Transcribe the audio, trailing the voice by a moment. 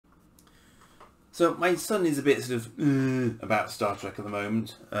So my son is a bit sort of about Star Trek at the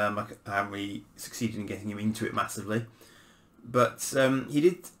moment. I haven't really succeeded in getting him into it massively. But he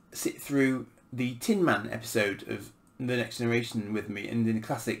did sit through the Tin Man episode of The Next Generation with me, and in a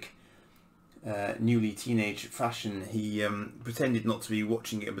classic newly teenage fashion, he pretended not to be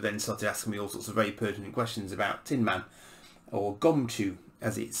watching it, but then started asking me all sorts of very pertinent questions about Tin Man, or Gomtuu,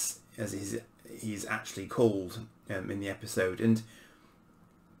 as he's actually called in the episode. And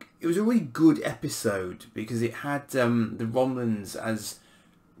it was a really good episode because it had the Romulans as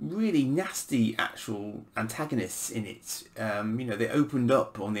really nasty actual antagonists in it. You know, they opened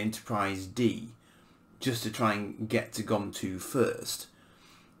up on the Enterprise D just to try and get to Gomtuu first,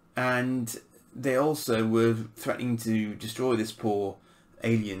 and they also were threatening to destroy this poor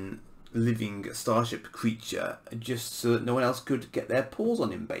alien living Starship creature just so that no one else could get their paws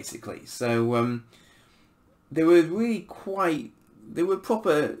on him, basically. So they were really quite, they were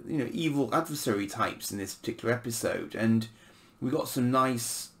proper, you know, evil adversary types in this particular episode, and we got some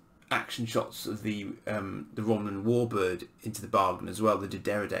nice action shots of the Romulan warbird into the bargain as well, the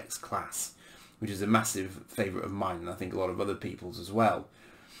Dideridex class, which is a massive favourite of mine, and I think a lot of other people's as well.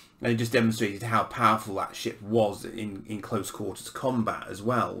 And it just demonstrated how powerful that ship was in close quarters combat as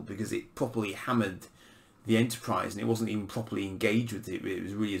well, because it properly hammered the Enterprise, and it wasn't even properly engaged with it. It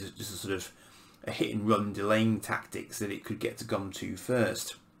was really just a sort of a hit and run delaying tactics so that it could get to Gomtuu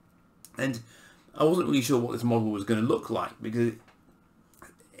first. And I wasn't really sure what this model was going to look like, because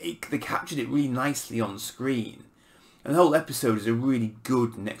they captured it really nicely on screen. And the whole episode is a really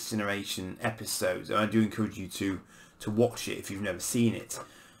good Next Generation episode, and I do encourage you to watch it if you've never seen it.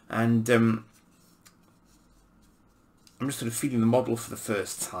 And I'm just sort of feeling the model for the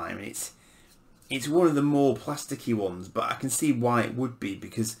first time, and it's one of the more plasticky ones, but I can see why it would be,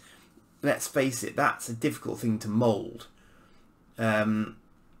 because let's face it, that's a difficult thing to mould. But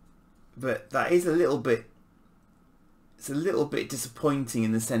that is a little bit disappointing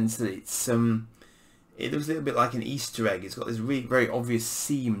in the sense that it looks a little bit like an Easter egg. It's got this really very obvious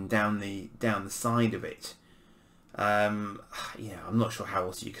seam down the side of it. Yeah, I'm not sure how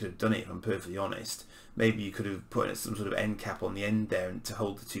else you could have done it, if I'm perfectly honest. Maybe you could have put some sort of end cap on the end there to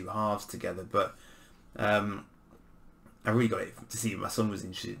hold the two halves together, but I really got it to see if my son was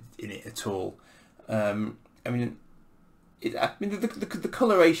interested in it at all. I mean, the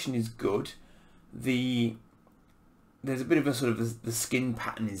coloration is good. There's a bit of a sort of the skin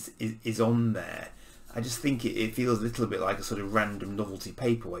pattern is on there. I just think it feels a little bit like a sort of random novelty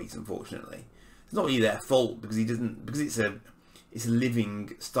paperweight, unfortunately. It's not really their fault, because it's a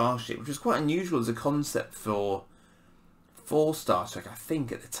living starship, which was quite unusual as a concept for Star Trek, I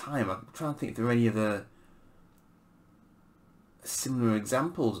think, at the time. I'm trying to think if there were any other similar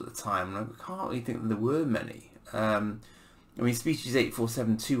examples at the time, and I can't really think that there were many. I mean, Species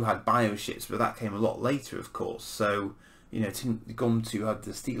 8472 had bioships, but that came a lot later, of course. So, you know, Gomtuu had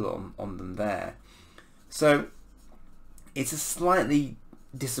the steel on them there. So, it's a slightly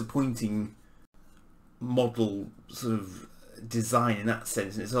disappointing model sort of design in that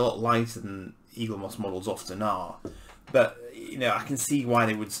sense, and it's a lot lighter than Eaglemoss models often are. But, you know, I can see why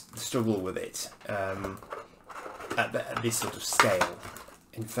they would struggle with it at this sort of scale,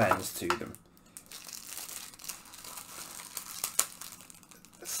 in fairness to them.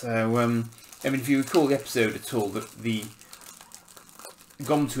 So, I mean, if you recall the episode at all, that the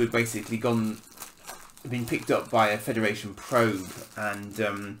Gomtuu had basically been picked up by a Federation probe,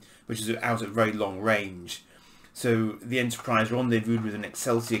 and which is out at very long range. So the Enterprise rendezvoused with an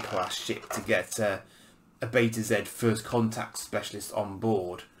Excelsior class ship to get a Beta Z first contact specialist on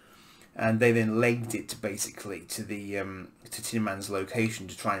board, and they then legged it basically to Tin Man's location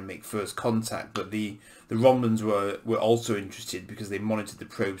to try and make first contact. But the Romulans were also interested, because they monitored the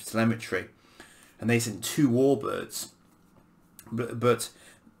probe's telemetry, and they sent 2 warbirds. But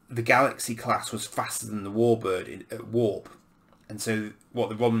the Galaxy class was faster than the warbird at warp, and so what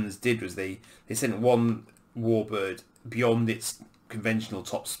the Romulans did was they sent 1 warbird beyond its conventional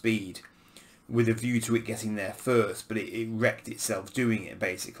top speed, with a view to it getting there first, but it wrecked itself doing it,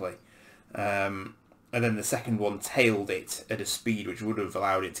 basically. And then the second one tailed it at a speed which would have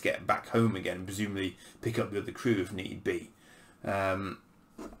allowed it to get back home again, presumably pick up the other crew if need be. But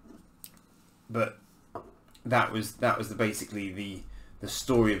that was basically the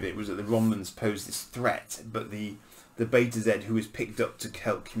story of it, was that the Romulans posed this threat, but the Beta Z, who was picked up to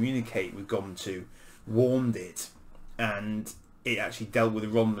help communicate with Gomtuu, warned it, and it actually dealt with the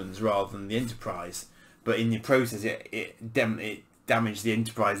Romulans rather than the Enterprise. But in the process, it damaged the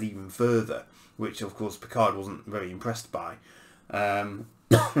Enterprise even further, which of course Picard wasn't very impressed by. But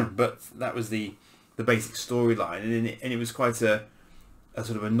that was the basic storyline, and it was quite a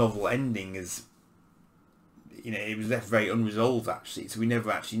sort of a novel ending, as you know, it was left very unresolved actually, so we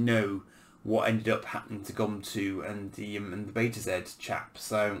never actually know what ended up happening to Gomtuu and the Beta Z chap.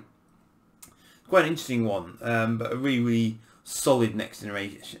 So quite an interesting one, but a really solid Next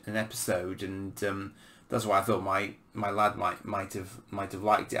Generation episode, and that's why I thought my lad might have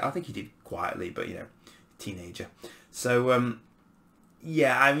liked it. I think he did quietly, but you know, teenager. So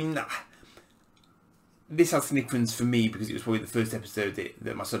yeah, I mean, this has significance for me because it was probably the first episode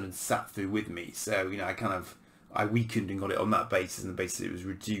that my son had sat through with me. So you know, I weakened and got it on that basis, and the basis it was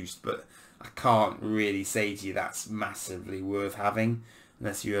reduced. But I can't really say to you that's massively worth having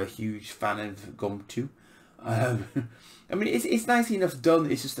unless you're a huge fan of Gomtuu. I mean, it's nicely enough done.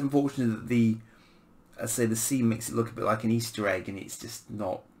 It's just unfortunate that the scene makes it look a bit like an Easter egg, and it's just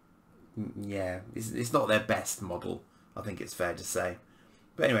not. Yeah, it's not their best model. I think it's fair to say.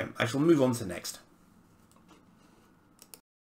 But anyway, I shall move on to next.